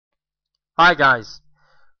Hi guys,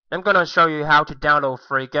 I'm gonna show you how to download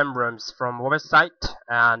free game rooms from a website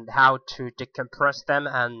and how to decompress them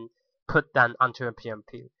and put them onto a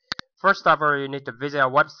PMP. First of all, you need to visit our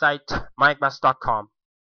website micmax.com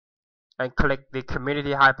and click the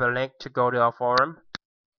community hyperlink to go to our forum.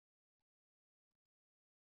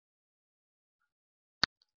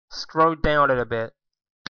 Scroll down a little bit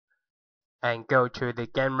and go to the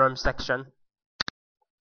game room section.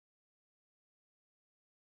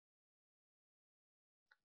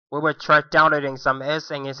 We will try downloading some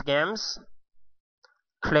SNES games.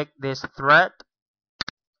 Click this thread.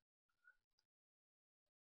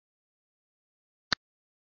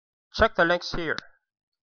 Check the links here.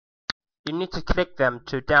 You need to click them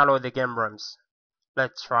to download the game rooms.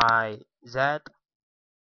 Let's try Z.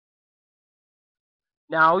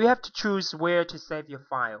 Now you have to choose where to save your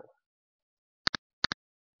file.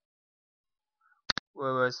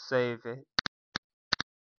 We will save it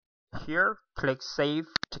here. Click Save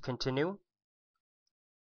to continue.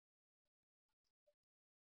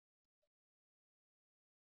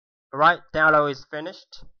 Alright, download is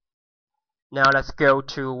finished. Now let's go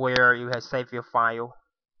to where you have saved your file.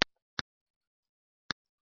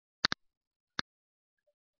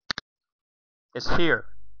 It's here.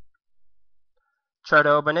 Try to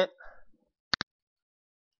open it.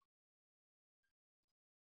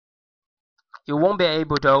 You won't be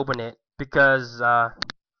able to open it because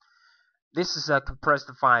this is a compressed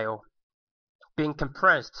file. Being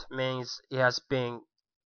compressed means it has been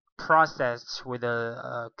processed with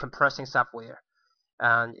a compressing software,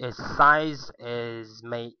 and its size is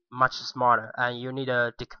made much smaller, and you need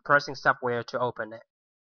a decompressing software to open it.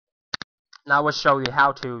 Now I will show you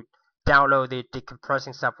how to download the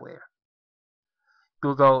decompressing software.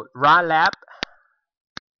 Google RALab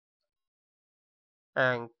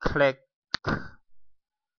and click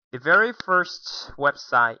the very first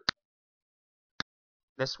website,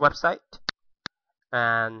 this website,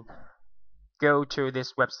 and go to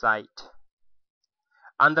this website.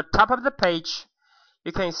 On the top of the page,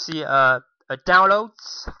 you can see a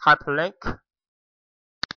downloads hyperlink.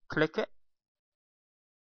 Click it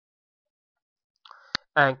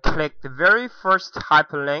and click the very first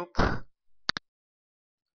hyperlink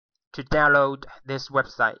to download this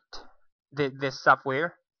website, this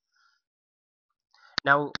software.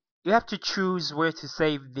 Now you have to choose where to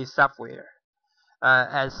save the software.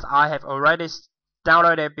 As I have already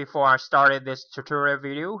downloaded before I started this tutorial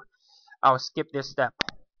video, I'll skip this step.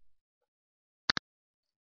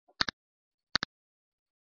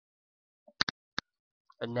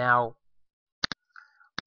 And now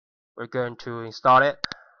we're going to install it.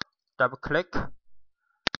 Double click,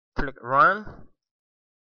 click run.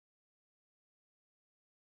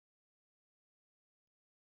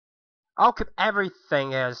 I'll keep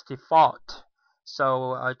everything as default,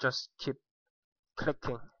 so I just keep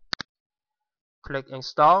clicking. Click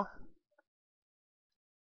install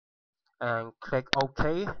and click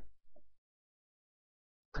OK.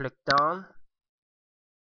 Click done.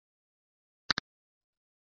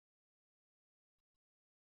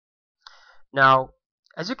 Now,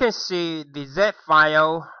 as you can see, the Z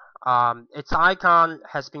file, its icon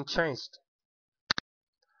has been changed.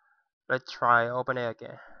 Let's try open it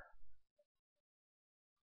again.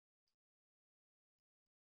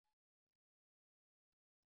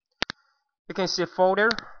 You can see a folder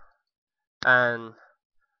and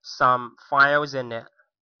some files in it.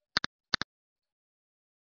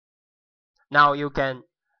 Now you can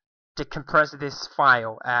decompress this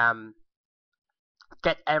file and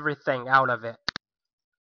get everything out of it.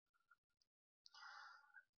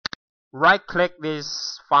 Right click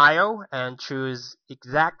this file and choose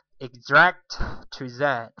extract to Z.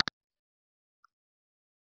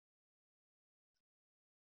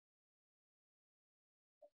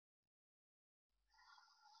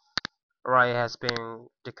 Alright, it has been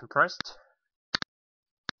decompressed.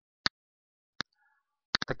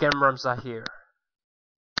 The game rooms are here.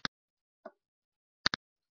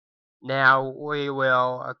 Now we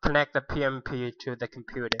will connect the PMP to the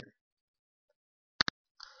computer.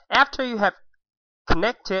 After you have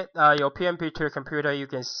connected your PMP to your computer, you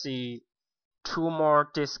can see two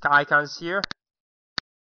more disk icons here.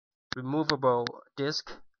 Removable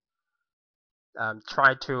disk.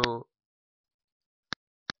 Try to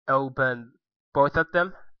open both of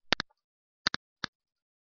them.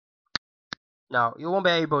 Now you won't be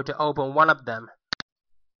able to open one of them,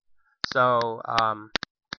 so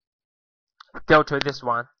go to this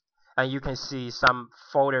one and you can see some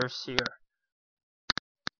folders here,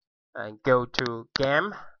 and go to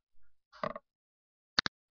game.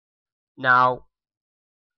 Now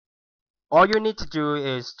all you need to do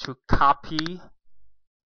is to copy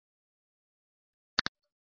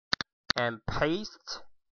and paste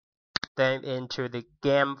them into the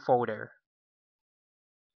game folder.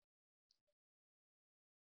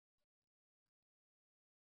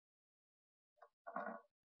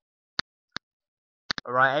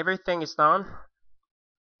 Alright, everything is done.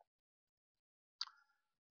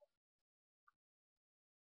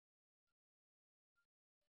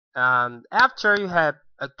 After you have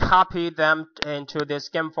copied them into this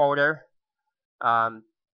game folder,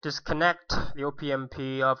 disconnect the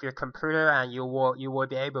OPMP of your computer and you will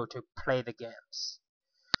be able to play the games.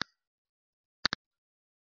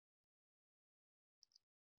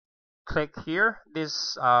 Click here,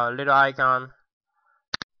 this little icon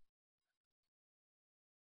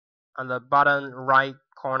on the bottom right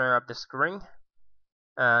corner of the screen,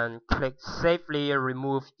 and click Safely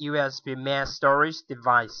Remove USB Mass Storage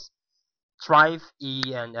Device, Drive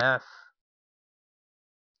E and F.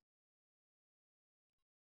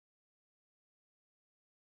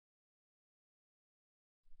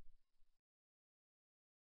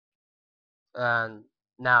 And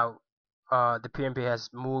now the PMP has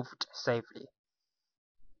been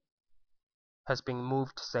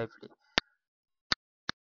moved safely.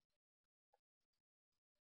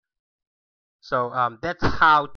 So that's how